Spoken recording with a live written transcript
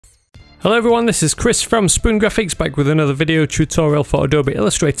Hello everyone, this is Chris from Spoon Graphics back with another video tutorial for Adobe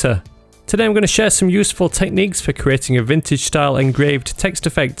Illustrator. Today I'm going to share some useful techniques for creating a vintage style engraved text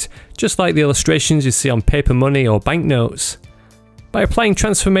effect, just like the illustrations you see on paper money or banknotes. By applying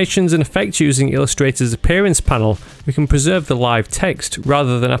transformations and effects using Illustrator's Appearance panel, we can preserve the live text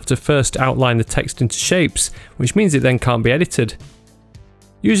rather than have to first outline the text into shapes, which means it then can't be edited.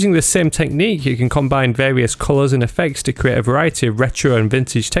 Using the same technique, you can combine various colours and effects to create a variety of retro and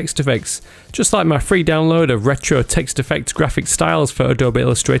vintage text effects, just like my free download of retro text effect graphic styles for Adobe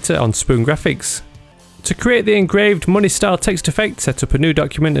Illustrator on Spoon Graphics. To create the engraved money style text effect, set up a new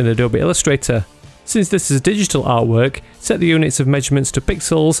document in Adobe Illustrator. Since this is digital artwork, set the units of measurements to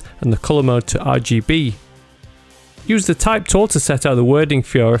pixels and the colour mode to RGB. Use the type tool to set out the wording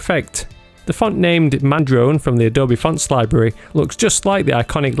for your effect. The font named Madrone from the Adobe Fonts library looks just like the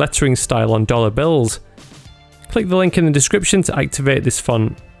iconic lettering style on dollar bills. Click the link in the description to activate this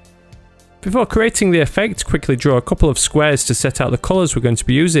font. Before creating the effect, quickly draw a couple of squares to set out the colours we're going to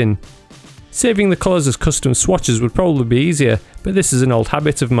be using. Saving the colours as custom swatches would probably be easier, but this is an old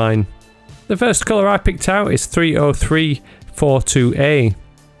habit of mine. The first colour I picked out is 30342A.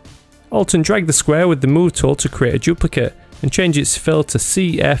 Alt and drag the square with the Move tool to create a duplicate and change its fill to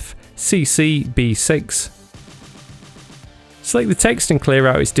CFCCB6. Select the text and clear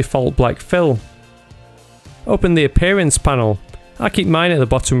out its default black fill. Open the Appearance panel. I keep mine at the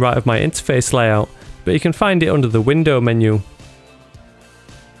bottom right of my interface layout, but you can find it under the Window menu.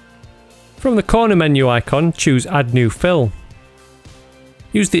 From the corner menu icon, choose Add New Fill.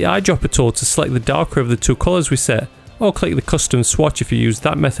 Use the eyedropper tool to select the darker of the two colours we set, or click the custom swatch if you use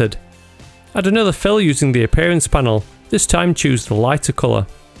that method. Add another fill using the Appearance panel. This time choose the lighter colour.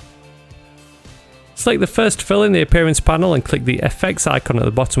 Select the first fill in the Appearance panel and click the FX icon at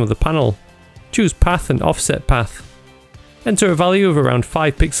the bottom of the panel. Choose Path and Offset Path. Enter a value of around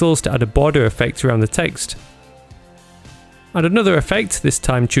 5 pixels to add a border effect around the text. Add another effect, this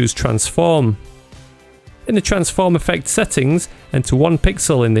time choose Transform. In the Transform effect settings, enter 1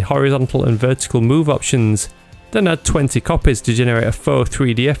 pixel in the horizontal and vertical move options. Then add 20 copies to generate a faux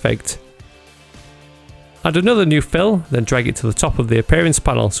 3D effect. Add another new fill, then drag it to the top of the Appearance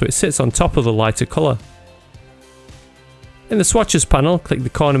panel so it sits on top of the lighter colour. In the Swatches panel, click the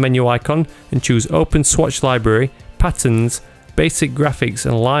corner menu icon and choose Open Swatch Library, Patterns, Basic Graphics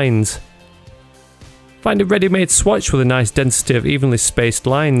and Lines. Find a ready-made swatch with a nice density of evenly spaced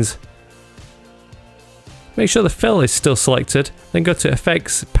lines. Make sure the fill is still selected, then go to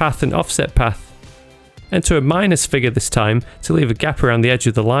Effects, Path and Offset Path. Enter a minus figure this time to leave a gap around the edge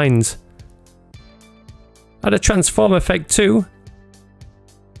of the lines. Add a transform effect too,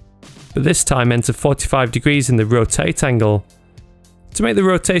 but this time enter 45 degrees in the rotate angle. To make the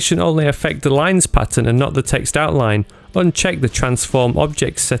rotation only affect the lines pattern and not the text outline, uncheck the transform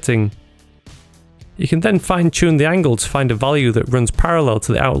objects setting. You can then fine tune the angle to find a value that runs parallel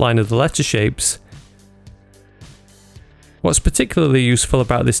to the outline of the letter shapes. What's particularly useful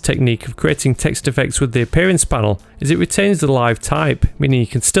about this technique of creating text effects with the Appearance panel is it retains the live type, meaning you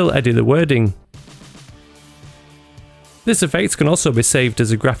can still edit the wording. This effect can also be saved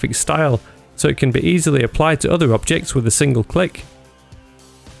as a graphic style, so it can be easily applied to other objects with a single click.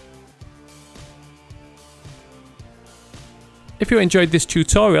 If you enjoyed this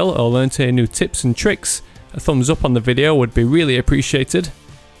tutorial or learned any new tips and tricks, a thumbs up on the video would be really appreciated.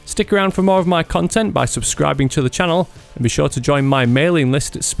 Stick around for more of my content by subscribing to the channel, and be sure to join my mailing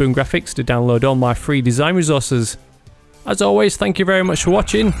list at Spoon Graphics to download all my free design resources. As always, thank you very much for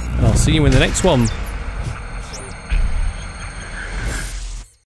watching, and I'll see you in the next one.